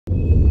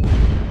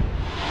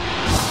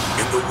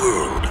the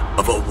world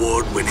of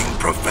award-winning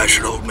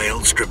professional male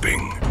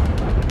stripping.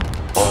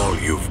 All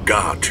you've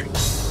got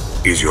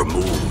is your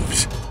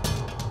moves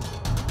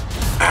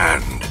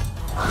and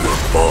your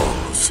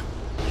balls.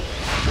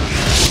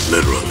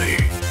 Literally.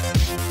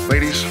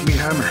 Ladies, meet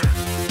Hammer.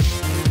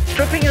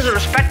 Stripping is a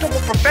respectable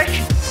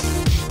profession.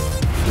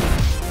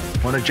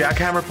 Want a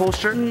JACKHAMMER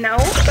poster? No.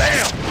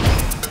 Damn!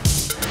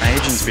 My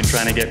agent's been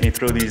trying to get me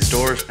through these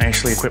doors. I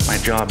actually quit my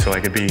job so I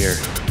could be here.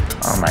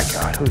 Oh my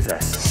God, who's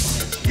this?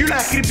 You're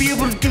not gonna be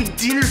able to do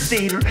dinner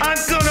theater. I'm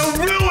gonna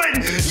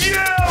ruin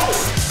you!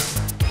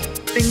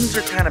 Things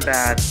are kind of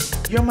bad.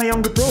 You're my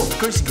younger bro.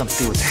 Christie come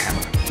stay with the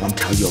Hammer. Won't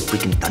tell you how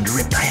freaking thunder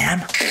ripped I am.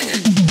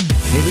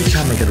 Maybe it's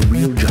time I get a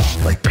real job,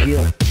 like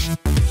Peel.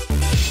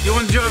 You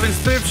want a job in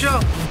strip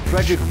show?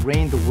 Frederick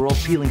reigned the world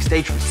peeling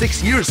stage for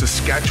 6 years.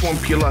 Saskatchewan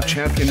peel-off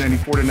champion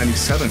 94 to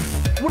 97.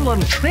 Wouldn't let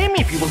him train me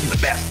if he wasn't the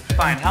best.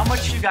 Fine, how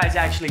much do you guys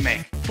actually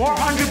make?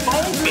 400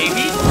 bones,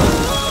 baby!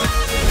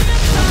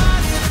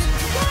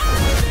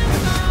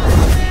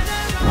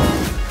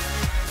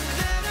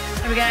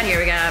 What we got here?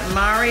 We got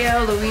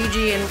Mario,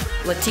 Luigi, and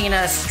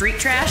Latina street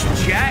trash.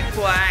 Jack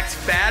Black's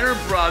fatter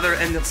brother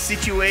and the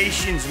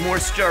situation's more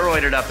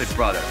steroided up at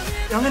brother.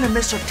 I'm gonna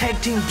miss our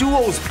tag team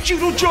duos.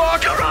 Judo jaw,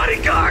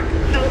 karate cock!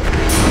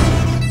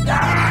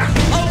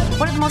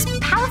 One of the most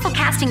powerful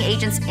casting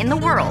agents in the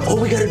world. All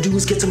we gotta do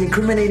is get some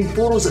incriminating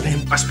photos of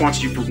him. I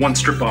sponsored you for one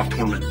strip-off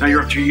tournament. Now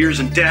you're up to your ears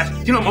in debt.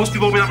 You know most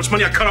people win that much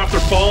money I cut off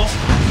their balls?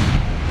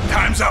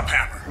 Time's up,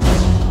 Hammer.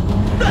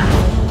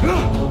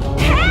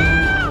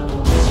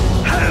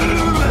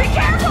 Be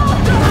careful!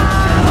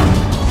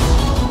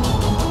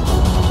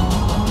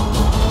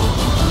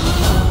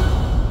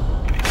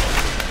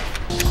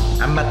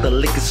 I'm at the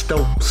liquor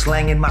store,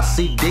 slanging my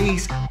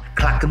CDs,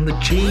 clocking the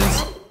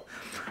cheese.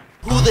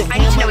 I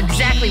need to know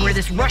exactly where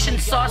this Russian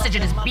sausage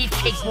and his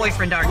beefcake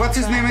boyfriend are. What's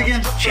his name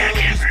again?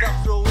 JACKHAMMER.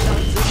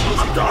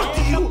 I'll talk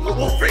to you.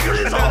 We'll figure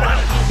this all out.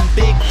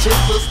 Big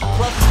tippers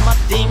plus my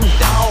ding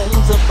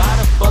dongs about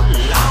to fall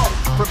out.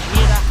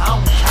 Prepare to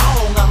Hong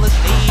Kong on the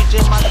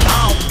stage in my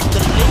town. The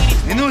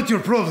ladies. I know what your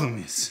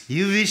problem is.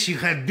 You wish you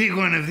had big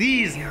one of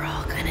these. You're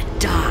all gonna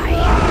die.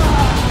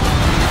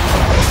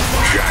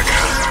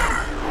 JACKHAMMER.